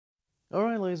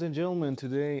Alright, ladies and gentlemen,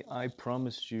 today I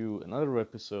promised you another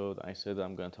episode. I said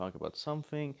I'm going to talk about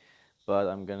something, but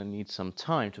I'm going to need some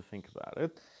time to think about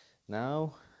it.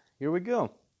 Now, here we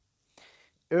go.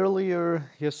 Earlier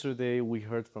yesterday, we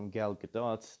heard from Gal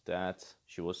Gadot that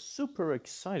she was super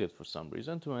excited for some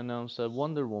reason to announce that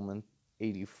Wonder Woman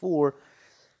 84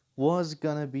 was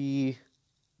gonna be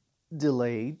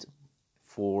delayed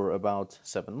for about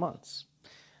 7 months.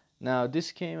 Now,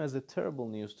 this came as a terrible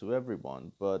news to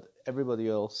everyone, but everybody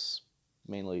else,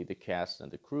 mainly the cast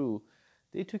and the crew,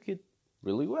 they took it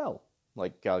really well.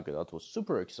 Like Gal Gadot was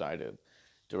super excited.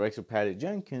 Director Patty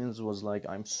Jenkins was like,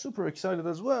 I'm super excited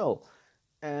as well.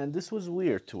 And this was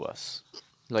weird to us.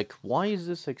 Like, why is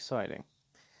this exciting?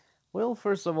 Well,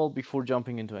 first of all, before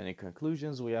jumping into any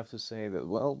conclusions, we have to say that,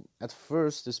 well, at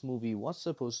first, this movie was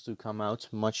supposed to come out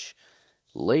much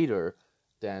later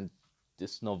than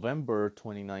this November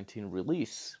 2019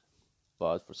 release.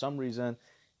 But for some reason,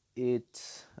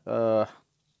 it, well,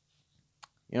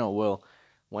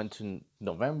 went to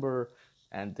November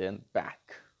and then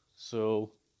back.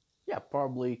 So, yeah,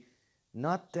 probably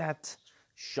not that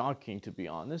shocking, to be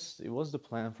honest. It was the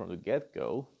plan from the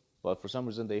get-go, but for some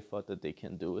reason they thought that they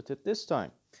can do it at this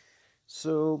time.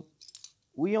 So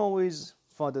we always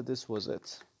thought that this was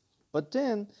it. But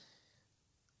then,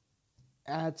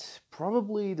 at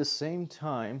probably the same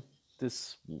time,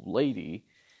 this lady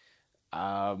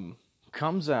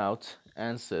comes out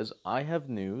and says, I have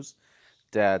news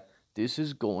that this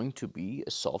is going to be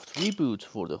a soft reboot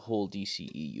for the whole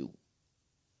DCEU.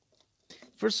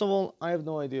 First of all, I have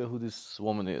no idea who this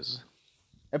woman is.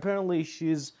 Apparently,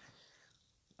 she's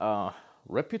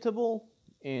reputable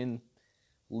in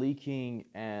leaking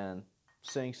and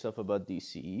saying stuff about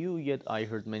DCEU, yet I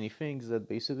heard many things that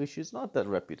basically she's not that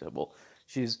reputable.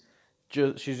 She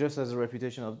just has a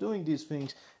reputation of doing these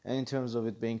things, and in terms of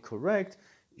it being correct,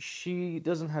 she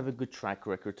doesn't have a good track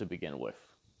record to begin with.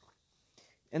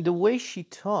 And the way she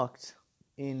talked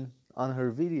on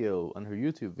her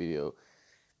YouTube video,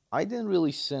 I didn't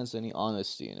really sense any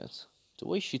honesty in it. The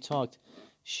way she talked,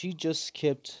 she just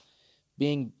kept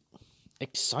being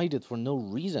excited for no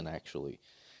reason, actually.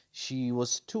 She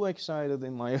was too excited,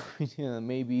 in my opinion, and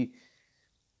maybe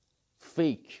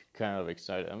fake kind of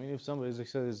excited. I mean, if somebody's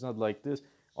excited, it's not like this.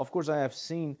 Of course, I have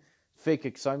seen fake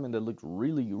excitement that looked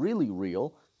really, really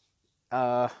real.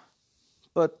 But,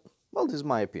 well, this is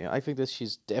my opinion. I think that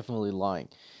she's definitely lying.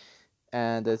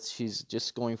 And that she's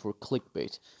just going for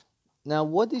clickbait. Now,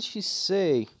 what did she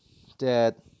say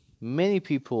that many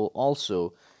people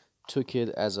also took it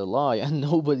as a lie and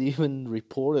nobody even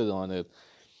reported on it?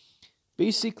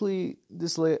 Basically,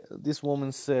 this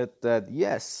woman said that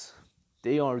yes,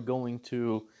 they are going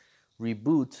to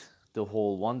reboot the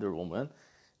whole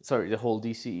the whole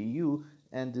DCEU,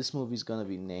 and this movie is going to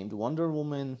be named Wonder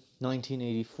Woman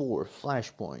 1984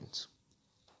 Flashpoint.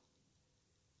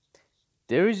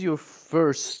 There is your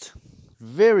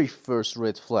very first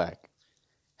red flag.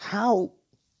 How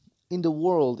in the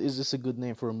world is this a good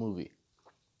name for a movie?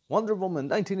 Wonder Woman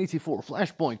 1984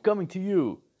 Flashpoint coming to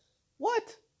you.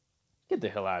 What? Get the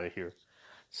hell out of here.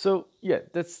 So, yeah,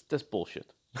 that's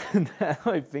bullshit.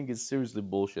 I think it's seriously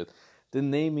bullshit. The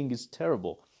naming is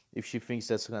terrible if she thinks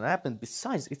that's going to happen.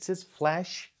 Besides, it says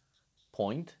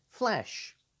Flashpoint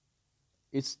Flash.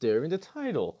 It's there in the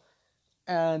title.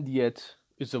 And yet,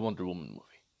 it's a Wonder Woman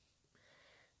movie.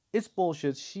 It's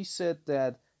bullshit. She said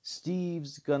that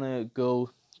Steve's gonna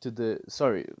go to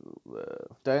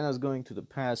Diana's going to the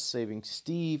past saving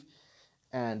Steve,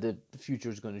 and the future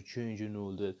is gonna change and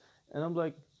all that. And I'm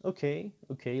like, okay,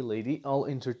 lady, I'll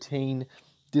entertain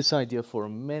this idea for a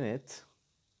minute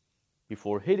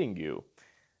before hitting you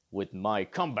with my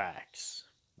comebacks.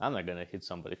 I'm not gonna hit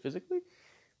somebody physically,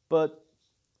 but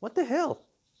what the hell?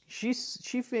 She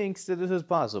thinks that this is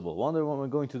possible. Wonder Woman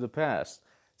going to the past,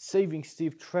 saving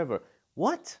Steve Trevor.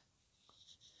 What?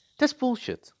 That's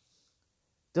bullshit.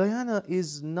 Diana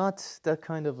is not that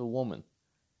kind of a woman.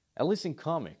 At least in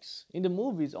comics. In the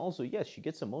movies also, yes, she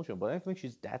gets emotional, but I don't think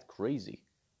she's that crazy.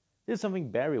 This is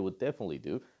something Barry would definitely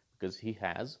do, because he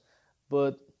has.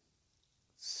 But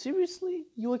seriously?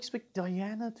 You expect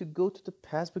Diana to go to the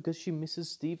past because she misses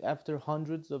Steve after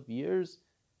hundreds of years?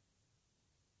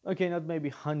 Okay, not maybe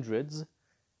hundreds,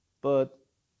 but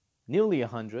nearly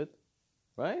 100,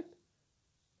 right?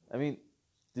 I mean,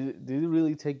 did it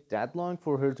really take that long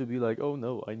for her to be like, oh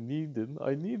no, I need him,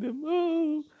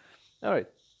 oh. Alright,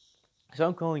 so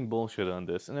I'm calling bullshit on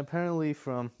this, and apparently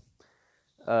from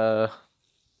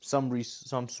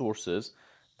some sources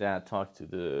that talked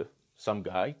to some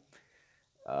guy,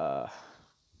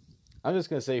 I'm just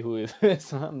gonna say who it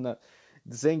is. I'm not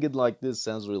Saying it like this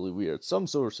sounds really weird. Some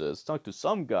sources talked to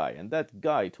some guy, and that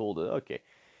guy told it, okay,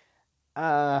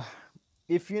 uh,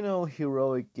 if you know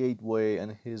Heroic Gateway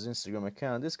and his Instagram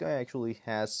account, this guy actually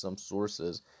has some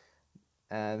sources,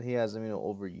 and he has them,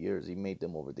 over years. He made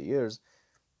them over the years.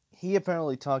 He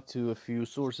apparently talked to a few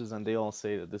sources, and they all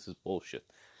say that this is bullshit,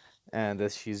 and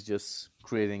that she's just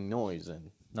creating noise,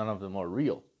 and none of them are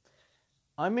real.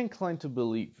 I'm inclined to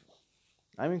believe.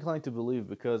 I'm inclined to believe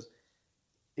because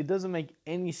it doesn't make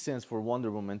any sense for Wonder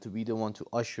Woman to be the one to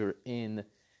usher in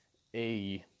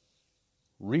a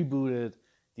rebooted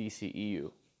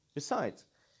DCEU. Besides,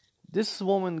 this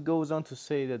woman goes on to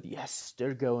say that yes,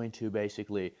 they're going to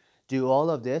basically do all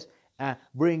of this and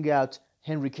bring out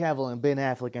Henry Cavill and Ben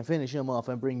Affleck and finish them off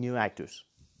and bring new actors.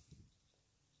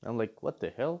 I'm like, what the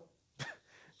hell?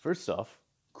 First off,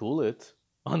 cool it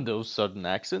on those sudden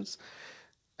accents.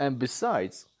 And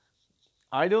besides,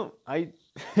 I don't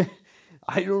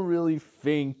really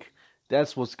think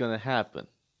that's what's gonna happen.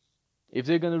 If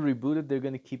they're gonna reboot it, they're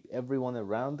gonna keep everyone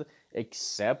around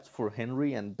except for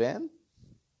Henry and Ben?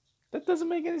 That doesn't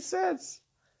make any sense.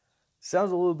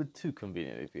 Sounds a little bit too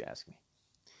convenient if you ask me.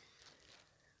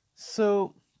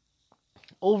 So,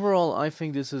 overall, I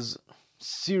think this is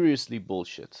seriously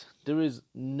bullshit. There is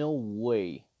no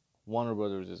way Warner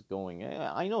Brothers is going.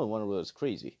 I know Warner Brothers is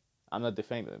crazy. I'm not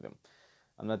defending them.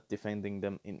 I'm not defending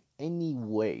them in any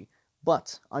way.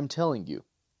 But I'm telling you,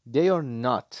 they are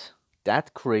not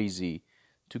that crazy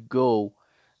to go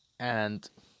and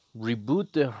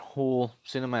reboot their whole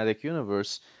cinematic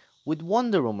universe with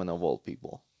Wonder Woman of all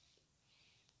people.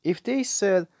 If they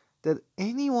said that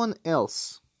anyone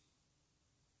else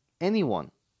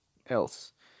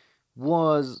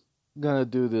was gonna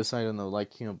do this, I don't know,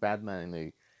 like, Batman in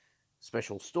a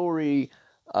special story,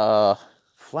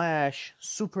 Flash,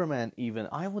 Superman even,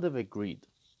 I would have agreed.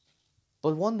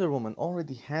 But Wonder Woman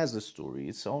already has a story,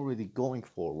 it's already going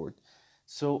forward,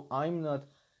 so I'm not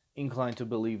inclined to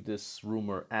believe this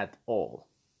rumor at all.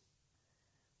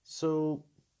 So,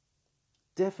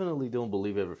 definitely don't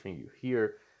believe everything you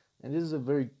hear, and this is a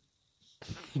very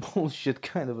bullshit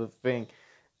kind of a thing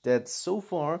that so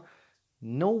far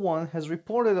no one has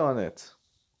reported on it.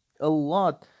 A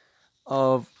lot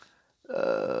of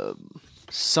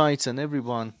sites and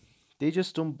everyone, they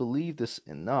just don't believe this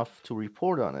enough to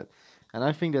report on it. And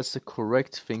I think that's the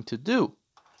correct thing to do.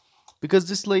 Because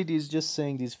this lady is just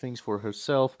saying these things for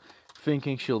herself,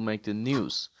 thinking she'll make the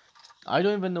news. I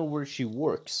don't even know where she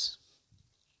works.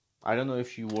 I don't know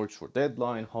if she works for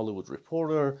Deadline, Hollywood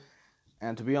Reporter,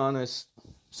 and to be honest,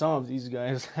 some of these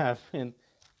guys have been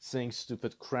saying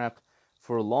stupid crap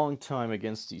for a long time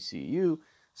against DCU,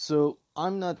 so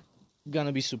I'm not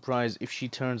gonna be surprised if she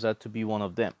turns out to be one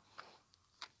of them.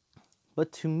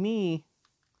 But to me,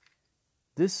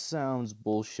 this sounds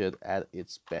bullshit at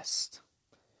its best.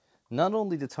 Not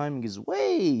only the timing is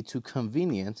way too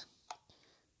convenient,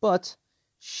 but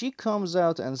she comes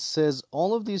out and says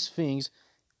all of these things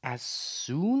as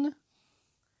soon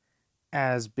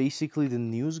as basically the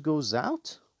news goes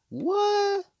out?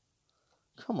 What?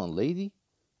 Come on, lady.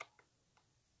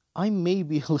 I may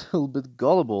be a little bit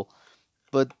gullible,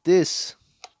 but this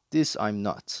I'm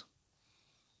not.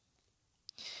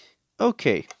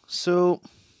 Okay, so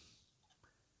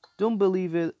don't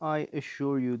believe it. I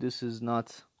assure you this is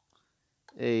not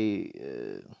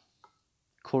a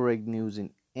correct news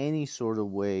in any sort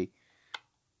of way.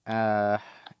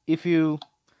 If you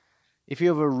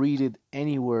ever read it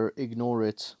anywhere, ignore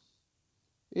it.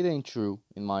 It ain't true,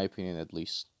 in my opinion at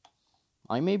least.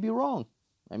 I may be wrong.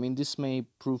 I mean, this may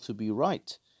prove to be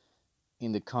right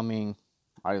in the coming,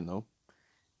 I don't know,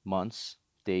 months,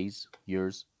 days,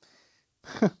 years.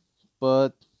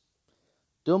 But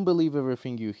don't believe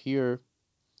everything you hear.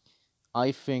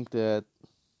 I think that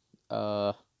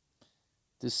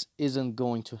this isn't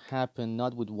going to happen,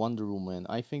 not with Wonder Woman.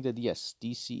 I think that yes,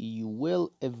 DCEU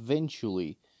will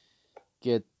eventually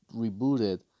get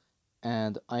rebooted,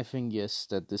 and I think yes,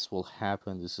 that this will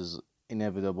happen. This is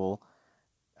inevitable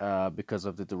because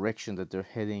of the direction that they're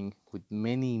heading with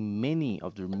many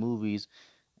of their movies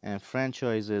and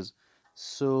franchises.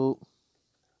 So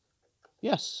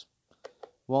yes,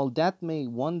 while that may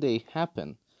one day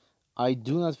happen, I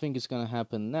do not think it's gonna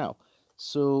happen now.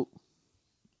 So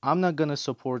I'm not gonna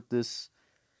support this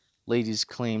lady's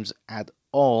claims at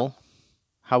all.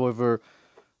 However,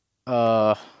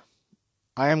 I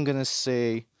am gonna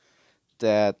say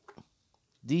that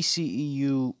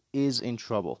DCEU is in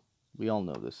trouble. We all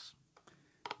know this.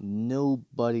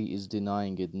 Nobody is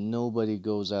denying it. Nobody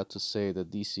goes out to say that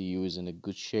DCEU is in a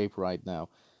good shape right now.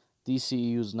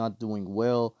 DCEU is not doing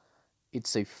well.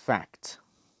 It's a fact.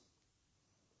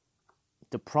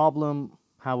 The problem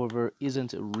however,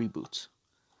 isn't a reboot.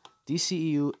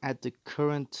 DCEU at the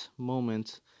current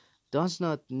moment does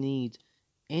not need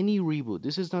any reboot.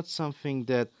 This is not something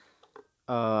that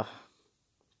uh,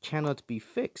 cannot be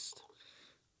fixed.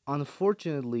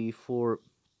 Unfortunately, for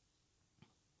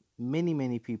many,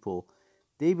 many people,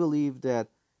 they believe that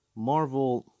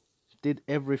Marvel did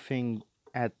everything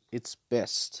at its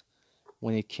best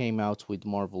when it came out with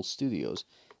Marvel Studios.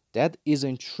 That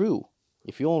isn't true.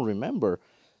 If you all remember,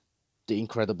 The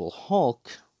Incredible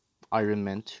Hulk, Iron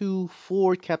Man 2,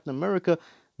 4, Captain America,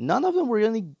 none of them were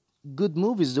any good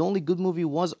movies. The only good movie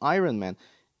was Iron Man.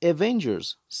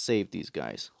 Avengers saved these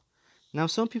guys. Now,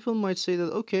 some people might say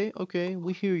that, okay,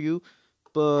 we hear you,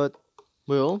 but,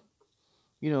 well,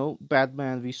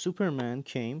 Batman v Superman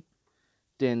came,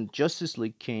 then Justice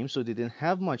League came, so they didn't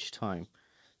have much time.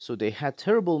 So they had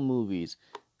terrible movies,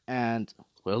 and,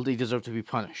 well, they deserve to be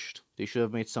punished. They should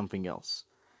have made something else.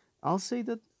 I'll say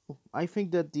that I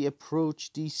think that the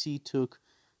approach DC took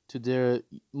to their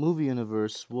movie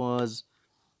universe was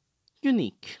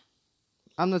unique.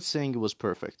 I'm not saying it was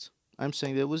perfect. I'm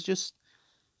saying that it was just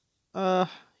uh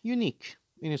unique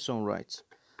in its own right.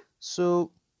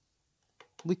 So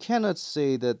we cannot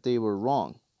say that they were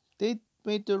wrong. They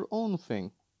made their own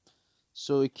thing.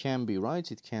 So it can be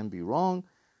right, it can be wrong.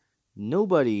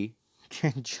 Nobody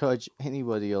can judge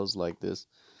anybody else like this.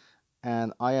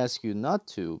 And I ask you not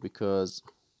to because,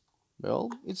 well,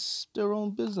 it's their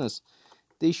own business.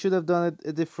 They should have done it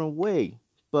a different way,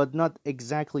 but not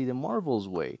exactly the Marvel's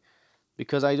way.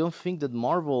 Because I don't think that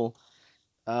Marvel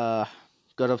uh,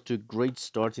 got off to a great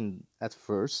start at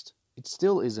first. It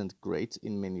still isn't great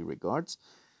in many regards,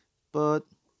 but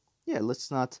yeah,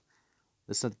 let's not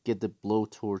get the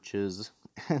blowtorches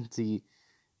and the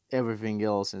everything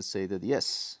else and say that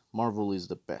yes, Marvel is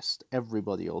the best.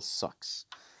 Everybody else sucks.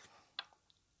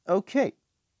 Okay,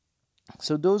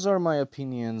 so those are my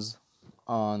opinions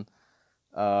on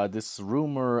this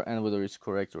rumor and whether it's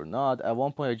correct or not. At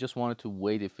one point, I just wanted to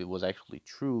wait if it was actually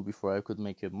true before I could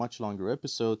make a much longer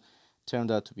episode.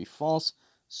 Turned out to be false,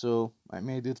 so I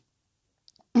made it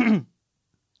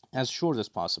as short as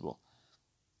possible.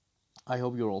 I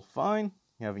hope you're all fine,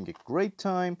 having a great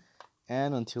time,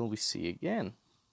 and until we see again.